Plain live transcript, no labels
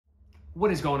What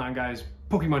is going on, guys?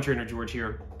 Pokemon Trainer George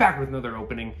here, back with another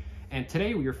opening. And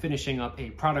today we are finishing up a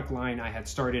product line I had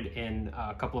started in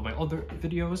a couple of my other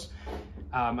videos.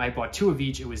 I bought two of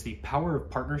each. It was the Power of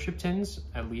Partnership tins,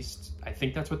 at least I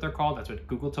think that's what they're called. That's what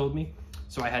Google told me.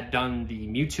 So I had done the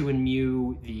Mewtwo and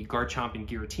Mew, the Garchomp and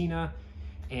Giratina,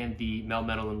 and the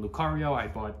Melmetal and Lucario. I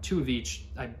bought two of each.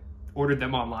 I ordered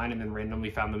them online and then randomly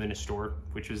found them in a store,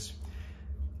 which was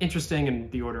interesting,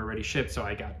 and the order already shipped, so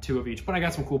I got two of each, but I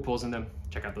got some cool pulls in them.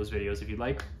 Check out those videos if you'd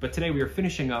like. But today we are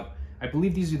finishing up, I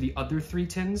believe these are the other three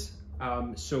tins.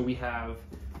 So we have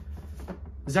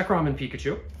Zekrom and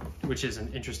Pikachu, which is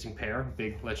an interesting pair,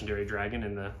 big legendary dragon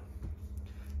and the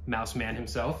mouse man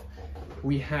himself.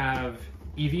 We have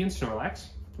Eevee and Snorlax,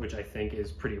 which I think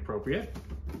is pretty appropriate.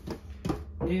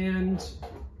 And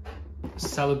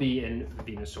Celebi and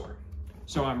Venusaur.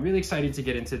 So I'm really excited to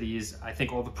get into these. I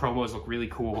think all the promos look really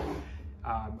cool.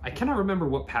 I cannot remember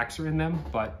what packs are in them,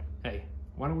 but hey,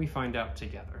 why don't we find out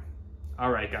together? All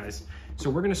right, guys. So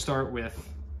we're gonna start with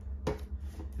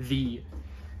the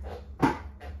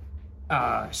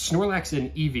Snorlax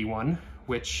and Eevee one,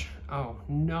 which, oh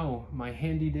no, my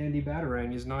handy dandy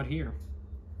Batarang is not here.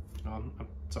 I'm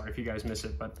sorry if you guys miss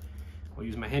it, but I'll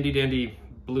use my handy dandy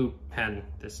blue pen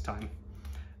this time.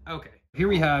 Okay. Here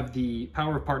we have the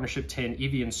Power of Partnership 10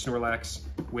 Eevee and Snorlax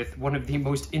with one of the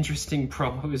most interesting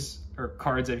promos or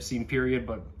cards I've seen, period,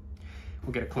 but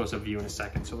we'll get a close-up view in a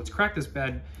second. So let's crack this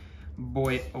bad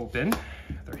boy open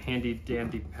with our handy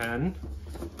dandy pen,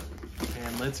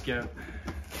 and let's get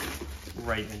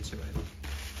right into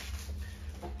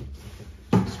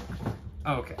it.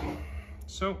 Okay,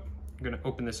 so I'm gonna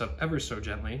open this up ever so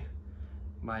gently.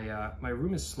 My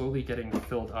room is slowly getting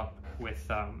filled up with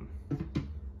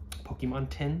Pokemon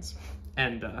tins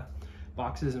and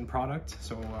boxes and product,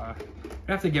 so I'm gonna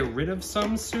have to get rid of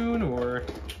some soon, or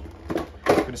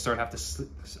I'm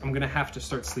gonna have to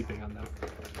start sleeping on them.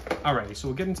 Alrighty, so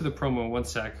we'll get into the promo in one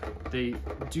sec. They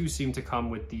do seem to come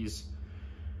with these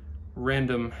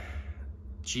random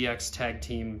GX tag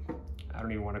team, I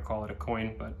don't even want to call it a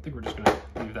coin, but I think we're just gonna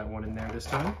leave that one in there this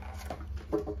time.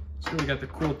 So we got the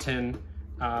cool tin.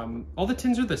 All the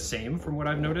tins are the same from what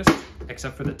I've noticed,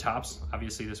 except for the tops.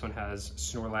 Obviously this one has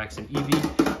Snorlax and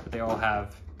Eevee, but they all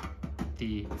have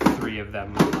the three of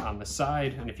them on the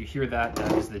side. And if you hear that,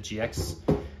 that is the GX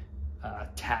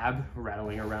tab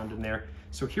rattling around in there.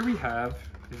 So here we have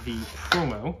the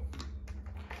promo.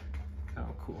 Oh,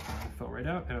 cool, it fell right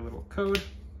out, and a little code.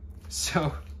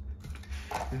 So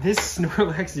this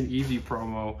Snorlax and Eevee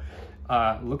promo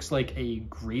looks like a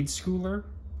grade schooler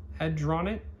had drawn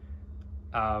it.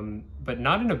 But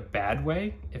not in a bad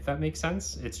way, if that makes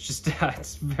sense. It's just,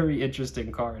 it's a very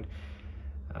interesting card.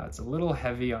 It's a little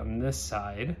heavy on this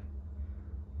side,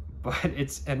 but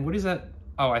it's, and what is that?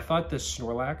 Oh, I thought the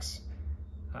Snorlax,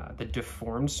 the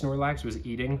deformed Snorlax was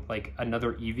eating like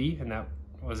another Eevee, and that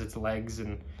was its legs,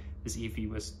 and this Eevee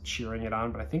was cheering it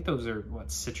on, but I think those are, what,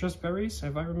 citrus berries,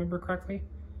 if I remember correctly?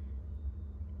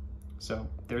 So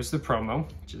there's the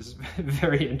promo, which is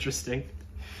very interesting.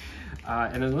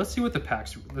 And then let's see what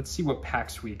what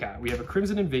packs we got. We have a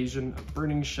Crimson Invasion, a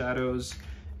Burning Shadows,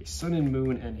 a Sun and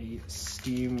Moon, and a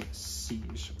Steam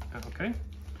Siege. Okay,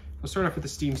 we'll start off with the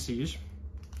Steam Siege.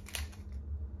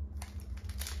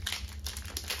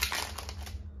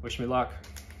 Wish me luck.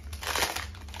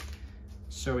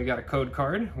 So we got a code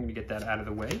card. I'm gonna get that out of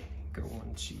the way. Go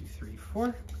 1, 2, 3,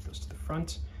 4. Put those to the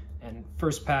front. And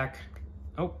first pack.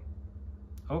 Oh,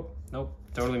 nope,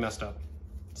 totally messed up.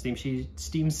 Steam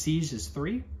Siege is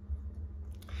 3.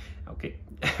 Okay,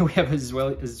 we have a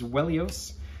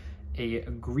Zwelios, a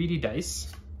Greedy Dice,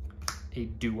 a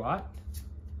Duat,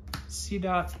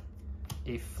 Seedot,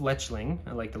 a Fletchling,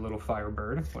 I like the little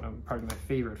firebird, probably my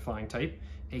favorite flying type,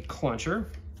 a Cluncher,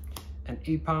 an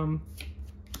Apom,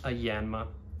 a Yanma.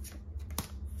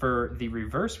 For the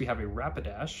reverse, we have a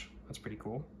Rapidash. That's pretty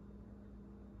cool.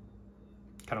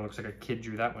 Kind of looks like a kid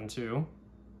drew that one too.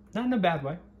 Not in a bad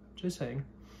way, just saying.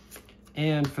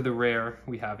 And for the rare,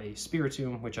 we have a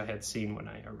Spiritomb, which I had seen when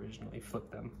I originally flipped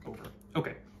them over.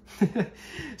 Okay,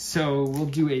 so we'll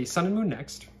do a Sun and Moon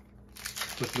next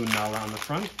with Lunala on the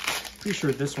front. Pretty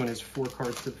sure this one is 4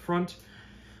 cards to the front,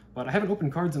 but I haven't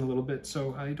opened cards in a little bit,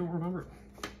 so I don't remember.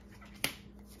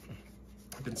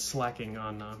 I've been slacking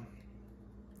on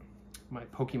my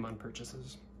Pokemon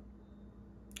purchases.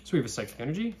 So we have a Psychic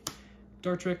Energy,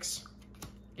 Dartrix,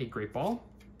 a Great Ball,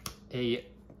 a,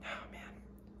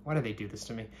 why do they do this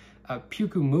to me?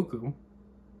 Pyukumuku.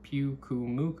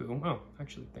 Oh,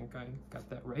 actually think I got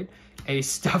that right. A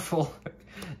Stuffle,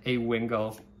 a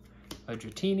Wingull, a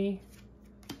Dratini,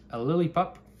 a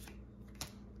Lillipup,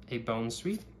 a Bone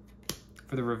Sweet,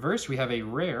 For the reverse, we have a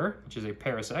rare, which is a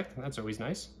Parasect. That's always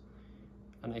nice.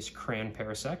 A nice crayon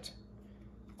Parasect.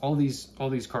 All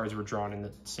these cards were drawn in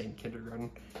the same kindergarten.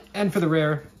 And for the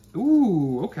rare,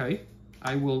 ooh, okay.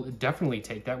 I will definitely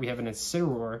take that. We have an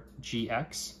Incineroar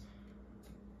GX,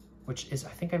 which is, I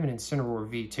think I have an Incineroar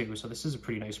V2, so this is a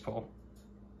pretty nice pull.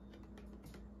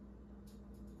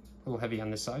 A little heavy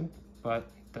on this side, but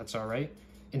that's all right.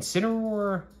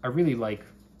 Incineroar, I really like.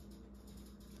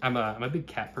 I'm a big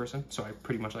cat person, so I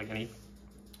pretty much like any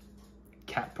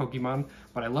cat Pokemon,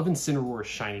 but I love Incineroar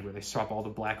Shiny, where they swap all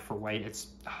the black for white. It's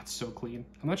so clean.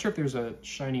 I'm not sure if there's a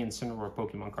shiny Incineroar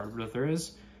Pokemon card, but if there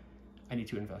is, I need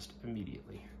to invest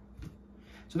immediately.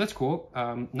 So that's cool.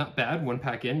 Not bad. One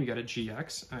pack in, we got a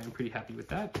GX. I'm pretty happy with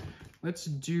that. Let's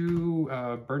do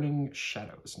Burning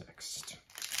Shadows next.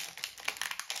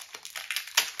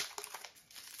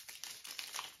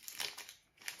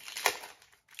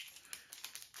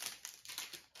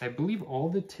 I believe all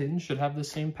the tins should have the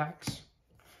same packs,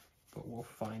 but we'll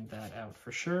find that out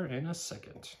for sure in a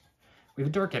second. We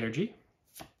have a Dark Energy,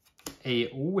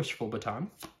 a Wishful Baton,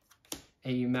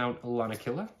 a Mount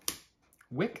Lanakila,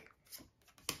 Wick,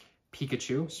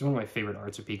 Pikachu. This is one of my favorite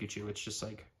arts of Pikachu. It's just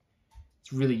like,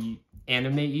 it's really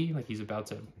anime-y, like he's about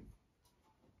to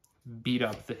beat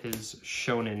up his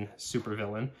shonen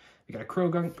supervillain. We got a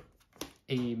Croagunk,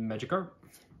 a Magikarp,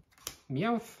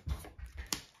 Meowth,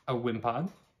 a Wimpod,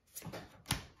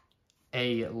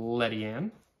 a Ledian.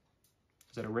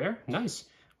 Is that a rare? Nice.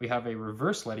 We have a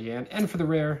reverse Ledian, and for the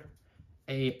rare,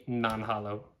 a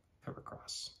non-holo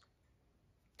Heracross.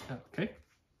 Okay.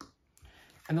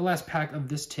 And the last pack of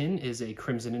this tin is a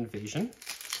Crimson Invasion.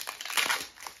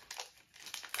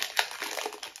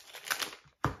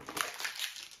 A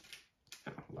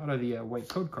lot of the white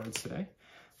code cards today.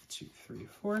 2, 3,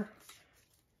 4.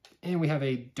 And we have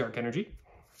a Dark Energy,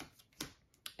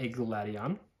 a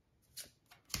Gladion.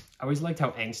 I always liked how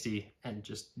angsty and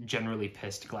just generally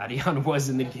pissed Gladion was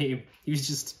in the game. He was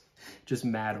just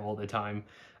mad all the time.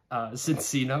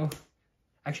 Cincino.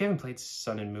 Actually, I haven't played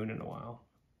Sun and Moon in a while.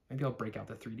 Maybe I'll break out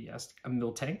the 3DS. A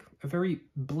Miltank, a very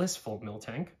blissful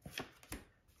Miltank.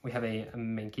 We have a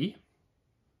Mankey.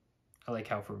 I like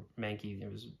how for Mankey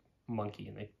it was monkey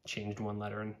and they changed one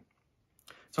letter, and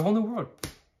it's a whole new world.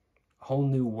 A whole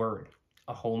new word.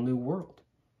 A whole new world.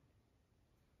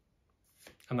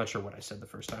 I'm not sure what I said the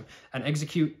first time. An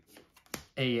Execute,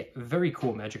 a very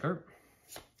cool Magikarp,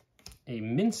 a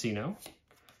Mincino.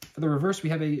 For the reverse, we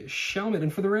have a Shelmet,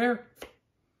 and for the rare,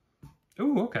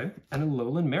 ooh, okay, and a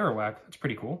Alolan Marowak. That's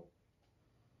pretty cool.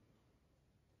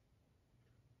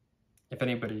 If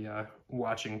anybody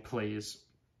watching plays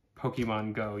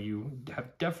Pokemon Go, you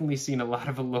have definitely seen a lot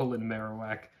of Alolan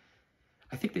Marowak.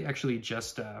 I think they actually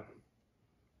just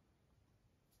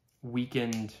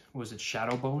weakened, was it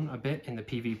Shadowbone a bit in the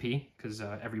PvP, because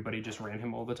everybody just ran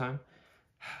him all the time.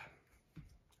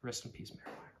 Rest in peace,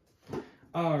 Marowak.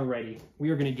 Alrighty,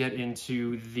 we are going to get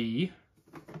into the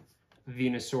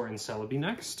Venusaur and Celebi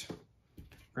next.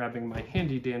 Grabbing my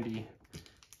handy dandy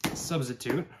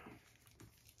substitute.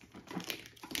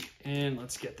 And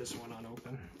let's get this one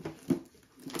unopened.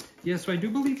 Yeah, so I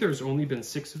do believe there's only been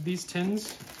 6 of these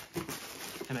tins,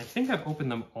 and I think I've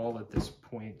opened them all at this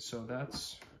point, so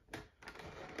that's...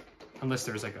 Unless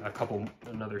there's like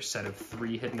another set of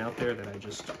 3 hidden out there that I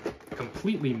just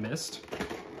completely missed.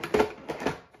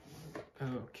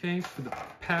 Okay, for the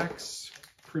packs,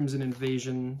 Crimson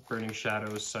Invasion, Burning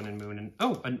Shadows, Sun and Moon, and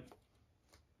oh, an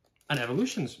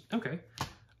Evolutions. Okay.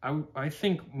 I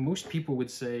think most people would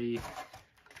say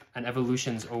an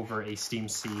Evolutions over a Steam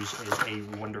Siege is a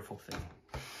wonderful thing.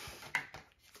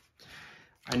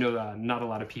 I know not a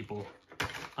lot of people,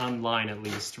 online at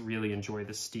least, really enjoy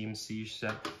the Steam Siege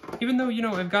set. Even though, you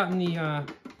know, I've gotten the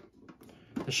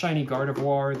shiny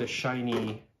Gardevoir, the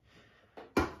shiny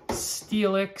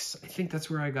Steelix. I think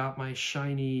that's where I got my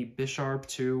shiny Bisharp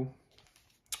too.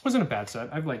 Wasn't a bad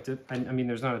set. I've liked it. I mean,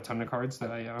 there's not a ton of cards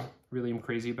that I really am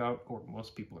crazy about, or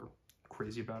most people are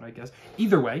crazy about, I guess.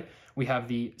 Either way, we have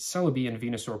the Celebi and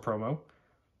Venusaur promo.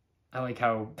 I like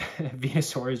how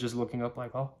Venusaur is just looking up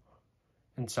like, oh,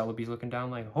 and Celebi's looking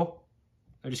down like, oh.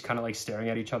 They're just kind of like staring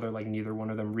at each other like neither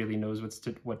one of them really knows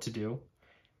what to do.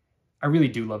 I really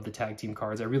do love the tag team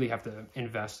cards. I really have to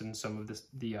invest in some of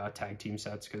the tag team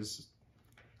sets because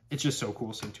it's just so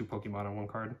cool seeing 2 Pokemon on 1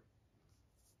 card.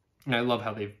 And I love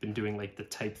how they've been doing like the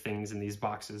type things in these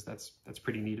boxes. That's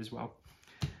pretty neat as well.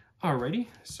 Alrighty,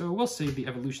 so we'll save the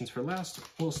evolutions for last.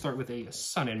 We'll start with a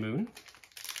Sun and Moon.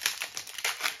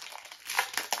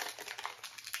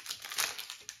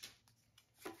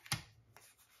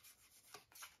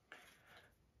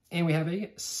 And we have a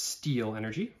Steel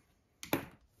Energy,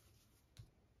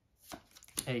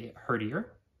 a Herdier,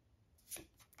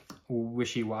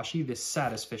 Wishy-Washy, the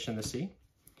saddest fish in the sea,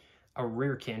 a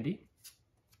Rare Candy,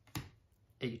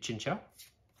 a Chinchou,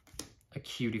 a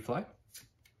Cutie Fly,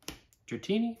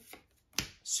 Dratini,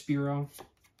 Spearow,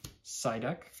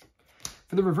 Psyduck.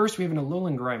 For the reverse, we have an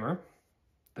Alolan Grimer,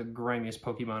 the grimiest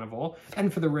Pokemon of all.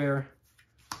 And for the rare,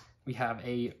 we have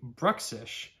a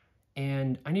Bruxish.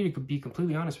 And I need to be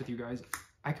completely honest with you guys.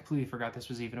 I completely forgot this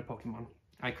was even a Pokemon.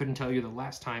 I couldn't tell you the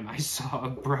last time I saw a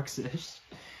Bruxish.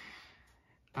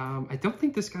 I don't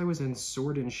think this guy was in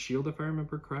Sword and Shield, if I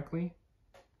remember correctly.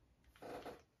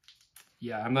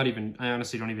 Yeah, I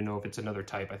honestly don't even know if it's another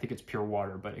type. I think it's pure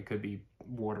water, but it could be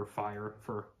water fire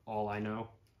for all I know.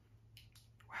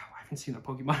 Wow, I haven't seen a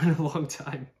Pokemon in a long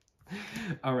time.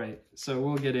 All right, so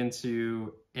we'll get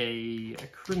into a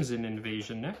Crimson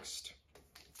Invasion next.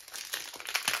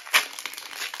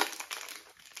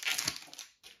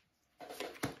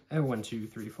 And 1, 2,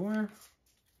 3, 4.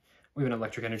 We have an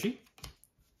Electric Energy,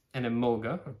 an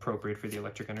Emolga, appropriate for the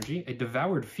Electric Energy, a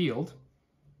Devoured Field,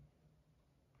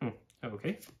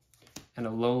 okay, an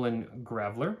Alolan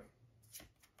Graveler,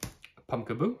 a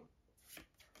Pumpkaboo,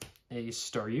 a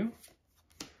Staryu,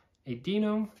 a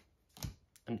Dino,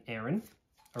 an Aaron,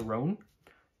 a Roan,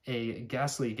 a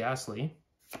Ghastly.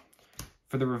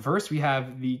 For the reverse, we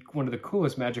have one of the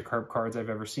coolest Magikarp cards I've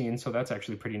ever seen, so that's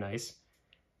actually pretty nice.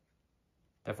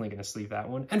 Definitely going to sleeve that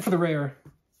one. And for the rare,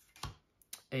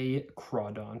 a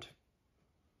Crawdaunt.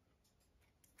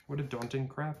 What a daunting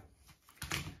crap.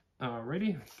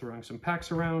 Alrighty, throwing some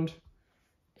packs around,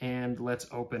 and let's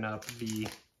open up the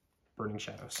Burning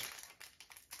Shadows.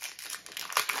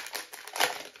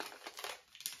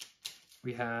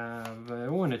 We have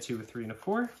a 1, a 2, a 3, and a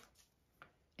 4.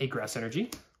 A Grass Energy,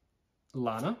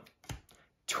 Lana,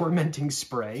 Tormenting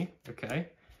Spray, okay.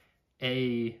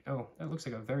 Oh, that looks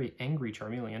like a very angry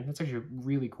Charmeleon. That's actually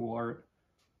really cool art.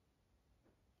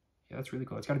 Yeah, that's really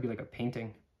cool. It's got to be like a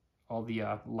painting. All the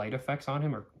light effects on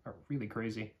him are really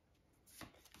crazy.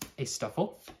 A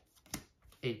Stuffle,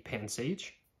 a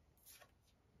Pansage,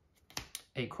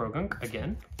 a Krogunk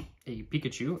again, a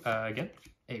Pikachu again,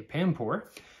 a Pampor.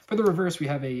 For the reverse, we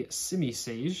have a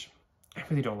Simisage. I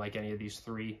really don't like any of these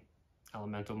three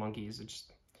elemental monkeys. They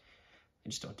just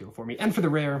don't do it for me. And for the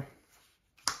rare,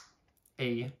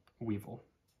 a Weevil.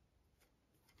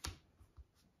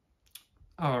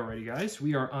 Alrighty, guys,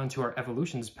 we are on to our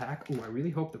Evolutions pack. Oh, I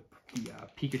really hope the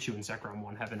Pikachu and Zekrom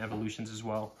one have an Evolutions as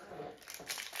well.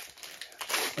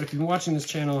 But if you've been watching this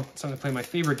channel, it's time to play my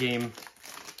favorite game.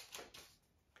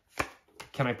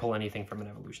 Can I pull anything from an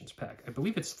Evolutions pack? I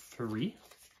believe it's 3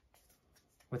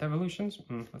 with Evolutions.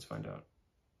 Let's find out.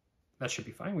 That should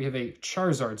be fine. We have a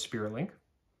Charizard Spirit Link.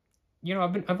 You know,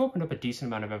 I've opened up a decent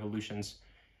amount of Evolutions.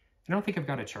 I don't think I've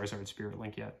got a Charizard Spirit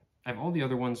Link yet. I have all the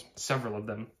other ones, several of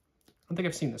them. I don't think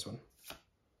I've seen this one.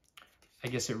 I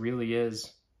guess it really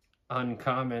is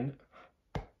uncommon.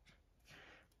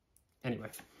 Anyway,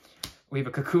 we have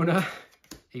a Kakuna,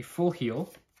 a Full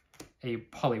Heal, a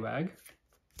Poliwag,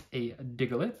 a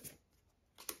Diglett.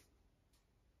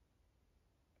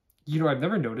 You know, I've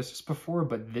never noticed this before,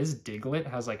 but this Diglett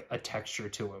has like a texture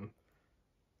to him.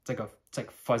 It's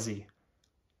like fuzzy.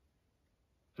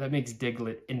 That makes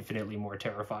Diglett infinitely more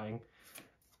terrifying.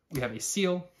 We have a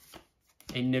Seal,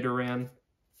 a Nidoran,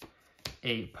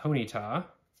 a Ponyta.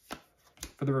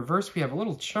 For the reverse, we have a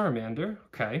little Charmander.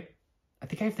 Okay. I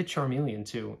think I have the Charmeleon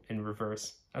too in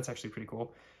reverse. That's actually pretty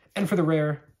cool. And for the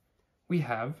rare, we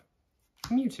have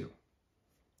Mewtwo,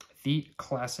 the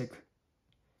classic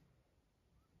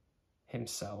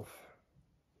himself.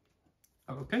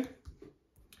 Okay.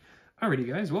 Alrighty,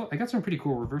 guys. Well, I got some pretty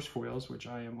cool reverse foils, which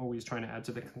I am always trying to add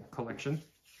to the collection.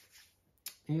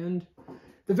 And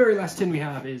the very last tin we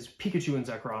have is Pikachu and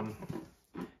Zekrom,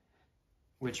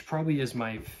 which probably is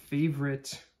my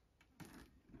favorite,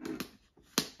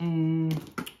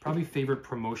 probably favorite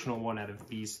promotional one out of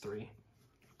these three.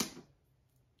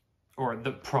 Or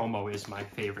the promo is my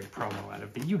favorite promo out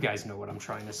of the, you guys know what I'm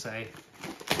trying to say,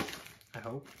 I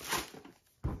hope.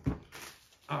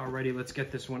 Alrighty, let's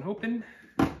get this one open.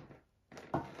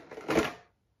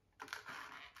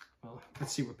 Well,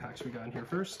 let's see what packs we got in here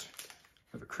first.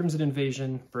 We have a Crimson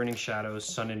Invasion, Burning Shadows,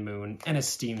 Sun and Moon, and a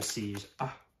Steam Siege.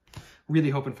 Really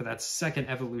hoping for that second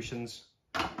Evolutions.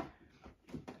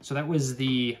 So that was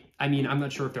the, I mean, I'm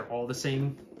not sure if they're all the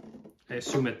same. I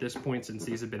assume at this point, since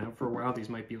these have been out for a while, these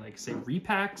might be like, say,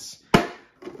 repacks.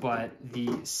 But the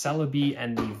Celebi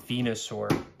and the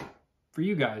Venusaur, for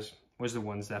you guys, were the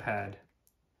ones that had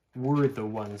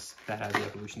the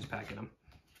Evolutions pack in them.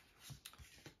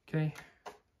 Okay.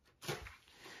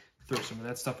 throw some of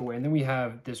that stuff away. And then we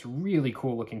have this really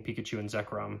cool looking Pikachu and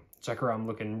Zekrom. Zekrom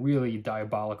looking really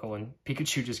diabolical, and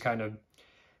Pikachu just kind of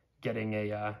getting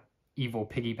a evil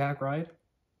piggy pack ride.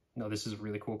 No, this is a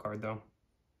really cool card though.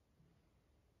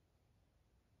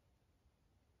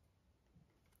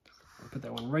 I'll put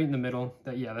that one right in the middle.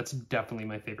 That's definitely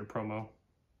my favorite promo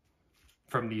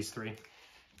from these three.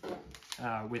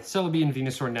 With Celebi and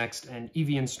Venusaur next, and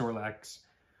Eevee and Snorlax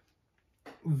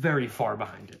very far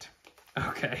behind it.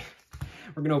 Okay,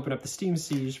 we're gonna open up the Steam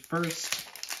Siege first.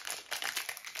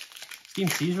 Steam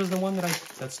Siege was the one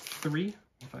that's 3,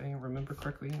 if I remember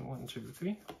correctly. 1, 2,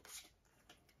 3.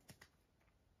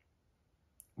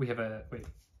 We have a,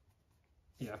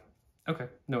 okay,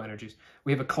 no energies.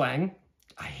 We have a Clang.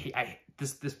 I hate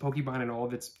this Pokemon and all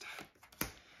of its,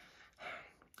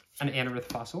 an Anorith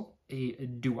Fossil, a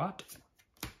Duat,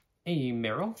 a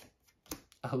Meryl,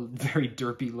 a very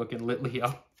derpy looking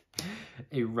Litleo,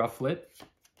 a Rufflet,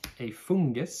 a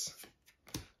Fungus,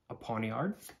 a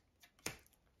Pawniard.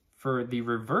 For the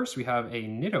reverse, we have a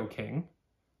Nidoking.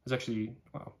 There's actually,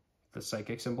 wow, the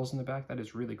psychic symbols in the back. That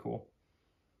is really cool.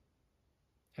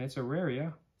 And it's a rare, yeah.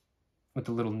 With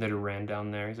the little Nidoran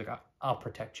down there. He's like, I'll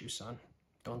protect you, son.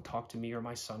 Don't talk to me or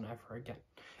my son ever again.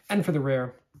 And for the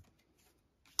rare,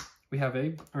 we have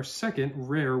our second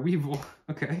rare Weevil.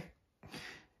 Okay.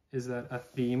 Is that a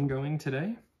theme going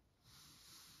today?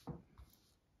 Well,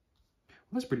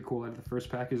 that's pretty cool. Out of the first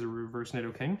pack is a reverse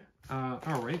Nidoking.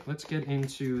 All right, let's get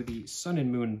into the Sun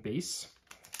and Moon base.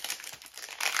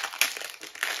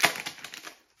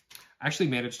 I actually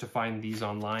managed to find these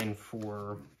online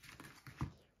for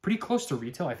pretty close to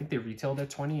retail. I think they retailed at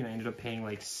 20 and I ended up paying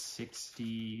like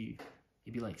 60,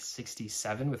 maybe like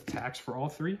 67 with tax for all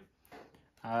 3.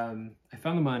 I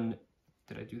found them on,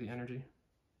 did I do the energy?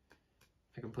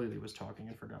 I completely was talking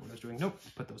and forgot what I was doing. Nope,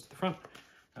 put those to the front.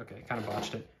 Okay, kind of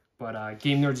botched it. But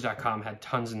GameNerds.com had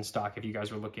tons in stock if you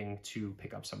guys were looking to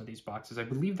pick up some of these boxes. I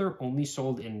believe they're only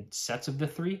sold in sets of the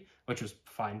 3, which was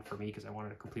fine for me because I wanted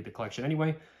to complete the collection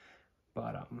anyway.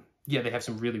 But yeah, they have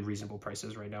some really reasonable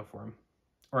prices right now for them.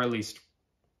 Or at least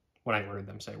when I ordered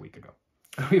them, say a week ago.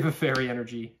 We have a Fairy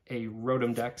Energy, a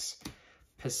Rotom Dex,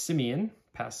 Passimian,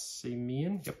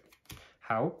 yep,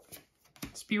 How,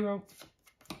 Spearow,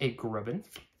 a Grubbin,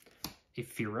 a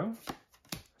Fearow,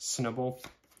 Snubbull,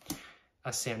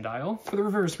 a Sandile. For the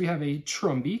reverse, we have a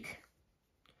Trumbeak.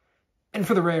 And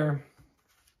for the rare,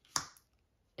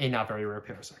 a not very rare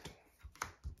Parasect.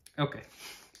 Okay.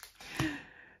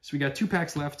 So we got 2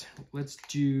 packs left. Let's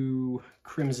do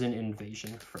Crimson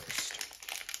Invasion first.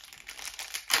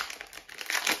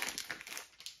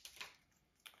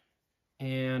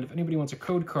 And if anybody wants a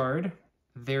code card,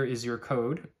 there is your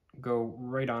code. Go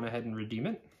right on ahead and redeem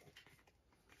it.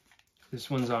 This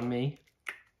one's on me.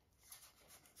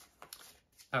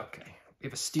 Okay, we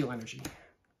have a Steel Energy,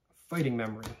 Fighting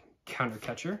Memory, Counter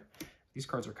Catcher. These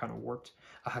cards are kind of warped.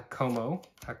 A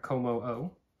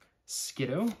Hakomo-O,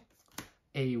 Skiddo,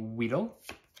 a Weedle,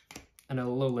 an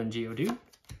Alolan Geodude,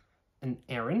 an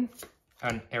Aron,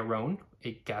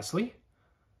 a Ghastly.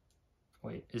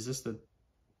 Wait, is this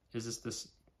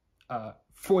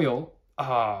foil?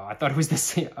 Ah, I thought it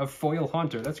was a foil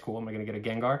Haunter. That's cool. Am I gonna get a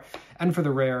Gengar? And for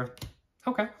the rare,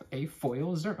 okay, a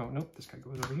foil Oh nope, this guy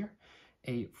goes over here.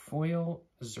 A foil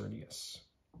Xerneas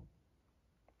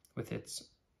with its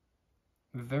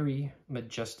very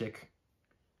majestic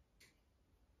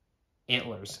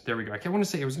antlers. There we go. I was going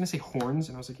to say horns,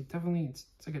 and I was like, it's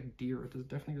like a deer. It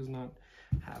definitely does not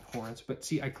have horns. But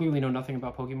see, I clearly know nothing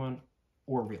about Pokemon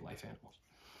or real life animals.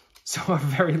 So our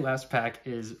very last pack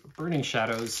is Burning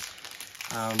Shadows.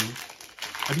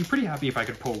 I'd be pretty happy if I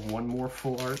could pull one more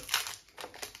full art,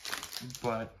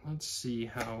 but let's see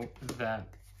how that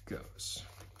goes.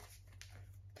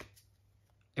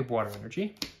 A Water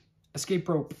Energy, Escape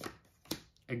Rope,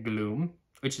 a Gloom,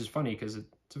 which is funny because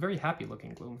it's a very happy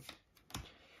looking Gloom,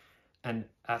 and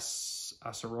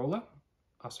Acerola,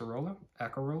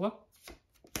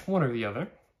 one or the other,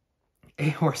 a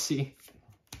Horsey,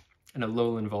 and a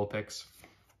Alolan Vulpix,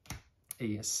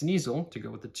 a Sneasel to go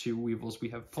with the 2 Weevils we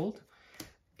have pulled,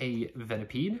 a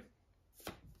Venipede,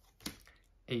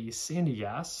 a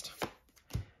Sandygast.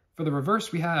 For the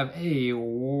reverse, we have a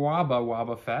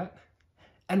Wobbuffet.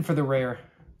 And for the rare,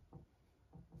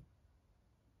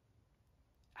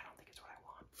 I don't think it's what I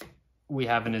want. We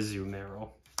have an Azumarill.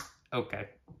 Okay,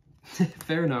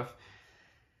 fair enough.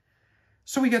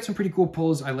 So we got some pretty cool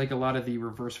pulls. I like a lot of the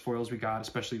reverse foils we got,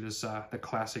 especially this, the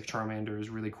classic Charmander is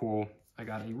really cool. I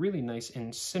got a really nice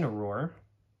Incineroar,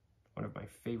 one of my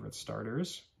favorite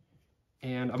starters.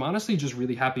 And I'm honestly just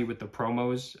really happy with the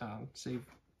promos, save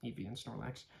Eevee and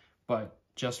Snorlax. But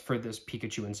just for this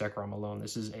Pikachu and Zekrom alone.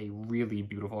 This is a really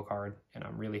beautiful card, and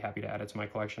I'm really happy to add it to my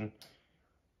collection.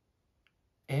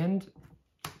 And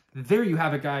there you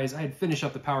have it, guys. I had finished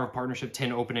up the Power of Partnership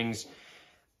tin openings.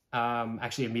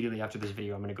 Actually, immediately after this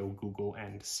video, I'm going to go Google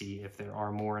and see if there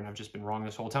are more, and I've just been wrong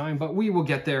this whole time, but we will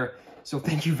get there. So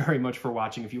thank you very much for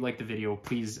watching. If you liked the video,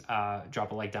 please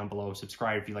drop a like down below,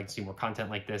 subscribe if you'd like to see more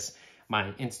content like this.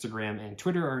 My Instagram and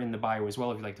Twitter are in the bio as well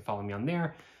if you'd like to follow me on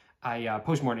there. I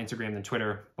post more on Instagram than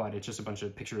Twitter, but it's just a bunch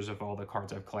of pictures of all the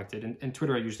cards I've collected. And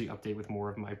Twitter, I usually update with more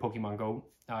of my Pokemon Go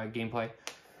gameplay.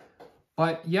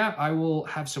 But yeah, I will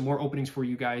have some more openings for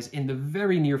you guys in the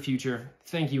very near future.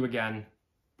 Thank you again.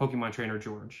 Pokemon Trainer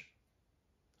George.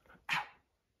 Ow.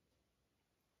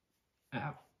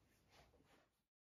 Ow.